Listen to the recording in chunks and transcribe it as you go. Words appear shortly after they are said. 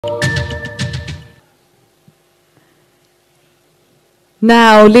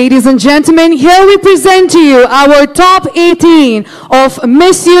Now, ladies and gentlemen, here we present to you our top 18 of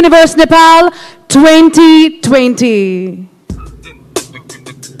Miss Universe Nepal 2020.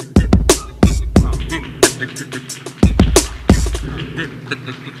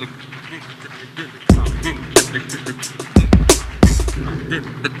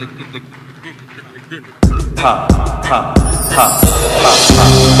 Ha, ha,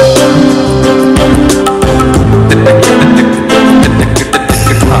 ha,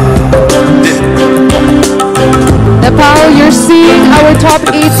 Nepal, you're seeing our top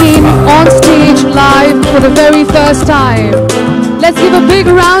 18 on stage live for the very first time. Let's give a big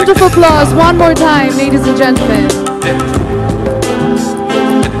round of applause one more time, ladies and gentlemen.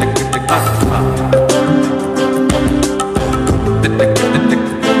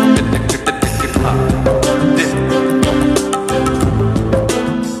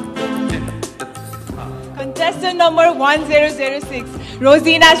 Contestant number 1006,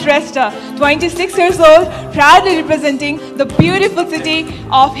 Rozina Shrestha, 26 years old, proudly representing the beautiful city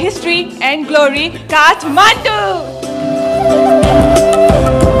of history and glory, Kathmandu.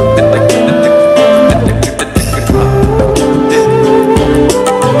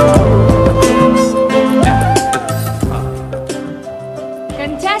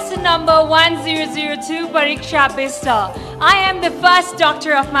 Contestant number 1002, Parichhya Bista. I am the first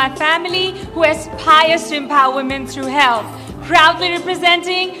doctor of my family who aspires to empower women through health. Proudly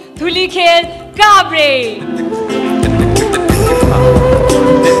representing Thulikhed Kabre.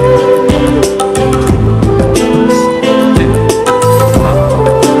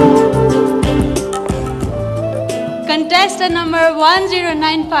 Contestant number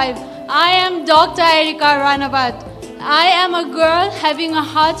 1095. I am Dr. Arika Ranabhat. I am a girl having a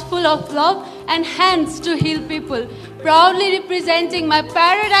heart full of love and hands to heal people. Proudly representing my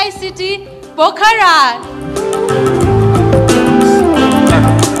paradise city, Pokhara.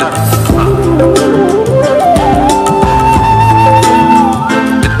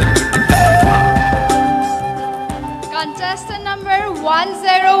 Contestant number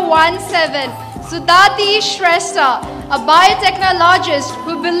 1017, Sudati Shrestha, a biotechnologist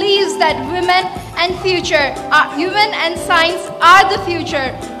who believes that women and science are the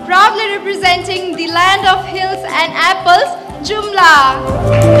future. Proudly representing the land of hills and apples,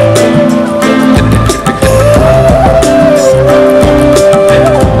 Jumla.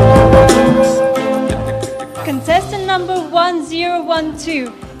 Contestant number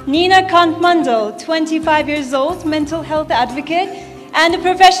 1012, Nina Kant Mandal, 25 years old, mental health advocate and a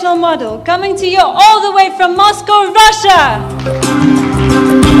professional model, coming to you all the way from Moscow, Russia.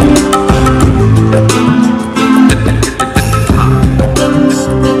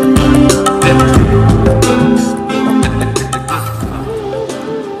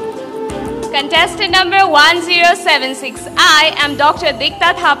 Contestant number 1076. I am Dr.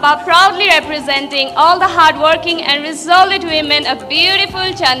 Dikta Thapa, proudly representing all the hardworking and resolute women of beautiful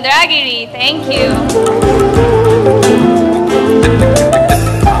Chandragiri. Thank you.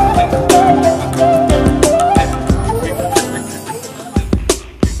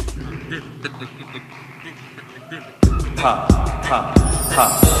 ha, ha, ha,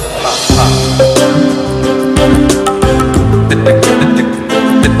 ha, ha.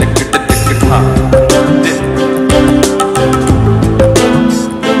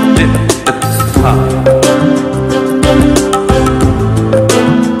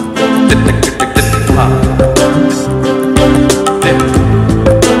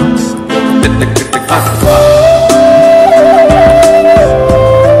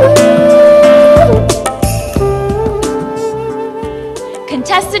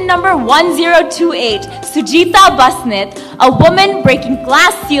 Contestant number 1028, Sujita Basnet, a woman breaking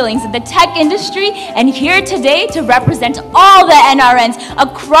glass ceilings in the tech industry and here today to represent all the NRNs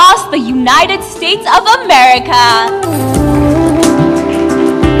across the United States of America.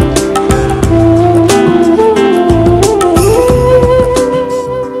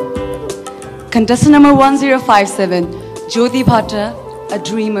 Contestant number 1057, Jyoti Bhatta, a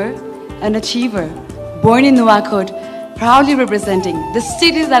dreamer, an achiever, born in Nouakchott, proudly representing the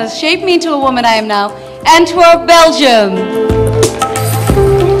city that has shaped me into a woman I am now, Antwerp, Belgium.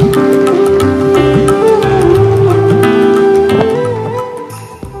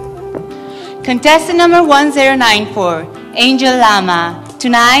 Contestant number 1094, Angel Lama.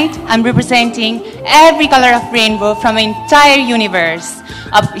 Tonight, I'm representing every color of rainbow from the entire universe.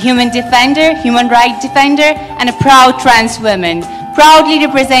 A human defender, human rights defender, and a proud trans woman. Proudly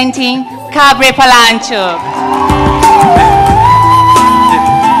representing Kabre Palanchuk.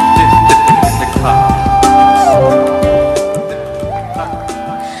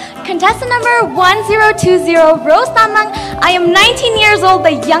 Contestant number 1020, Rose Tamang. I am 19 years old,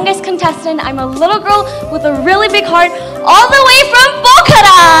 the youngest contestant. I'm a little girl with a really big heart, all the way from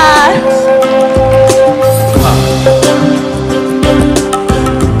Pokhara.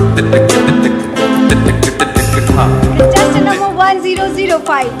 Contestant number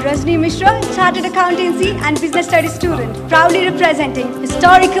 1005, Rajani Mishra, Chartered Accountancy and Business Studies student, proudly representing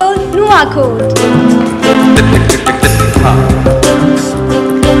historical Nuwakot.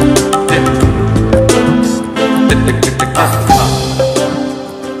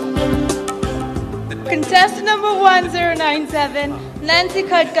 Contestant number 1097, Nancy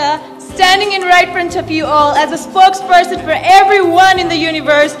Khadka, standing in right front of you all as a spokesperson for everyone in the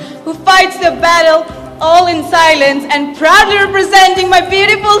universe who fights the battle all in silence and proudly representing my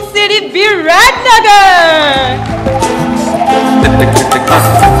beautiful city, Biratnagar.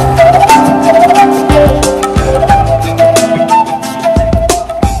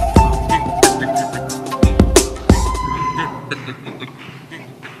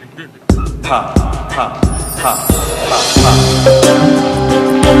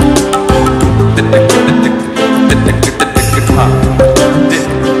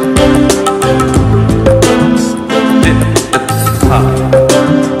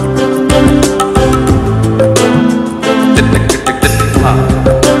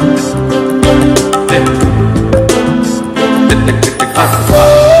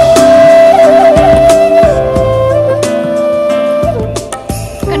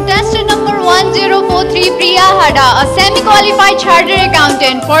 Contestant number 1043, Priya Hada, a semi-qualified chartered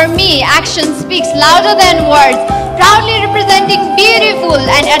accountant. For me, action speaks louder than words. Proudly representing beautiful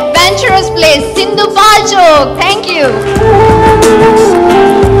and adventurous place, Sindhu Palchok. Thank you.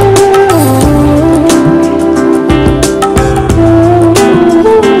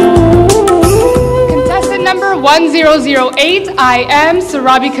 Contestant number 1008, I am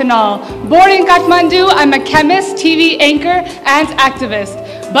Surabhi Kanal. Born in Kathmandu, I'm a chemist, TV anchor, and activist.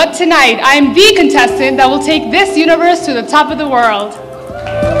 But tonight, I am the contestant that will take this universe to the top of the world.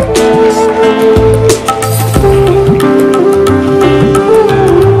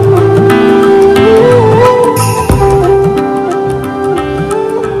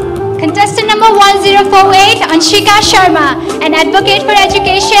 Contestant number 1048, Anshika Sharma, an advocate for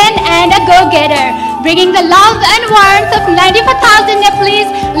education and a go-getter, bringing the love and warmth of 94,000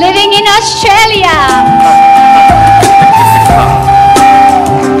 Nepalese living in Australia.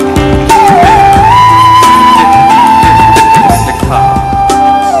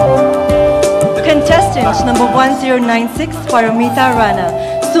 Contestant number 1096, Paramita Rana.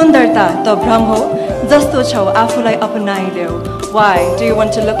 Sundarta to Brahmo, jasto chau afulai apanaideu. Why do you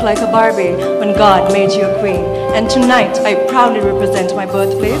want to look like a Barbie when God made you a queen? And tonight, I proudly represent my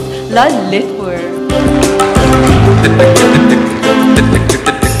birthplace, Lalitpur.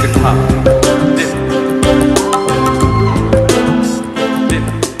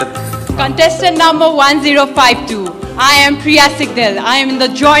 Contestant number 1052. I am Priya Sigdel. I am in the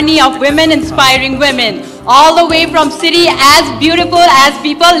journey of women inspiring women, all the way from city as beautiful as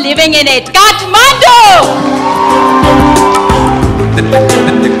people living in it, Kathmandu!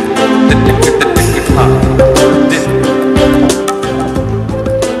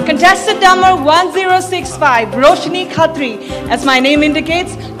 Contestant number 1065, Roshni Khatri. As my name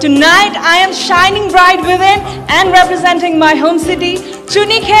indicates, tonight I am shining bright within and representing my home city,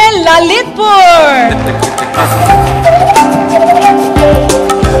 Chunikhe, Lalitpur.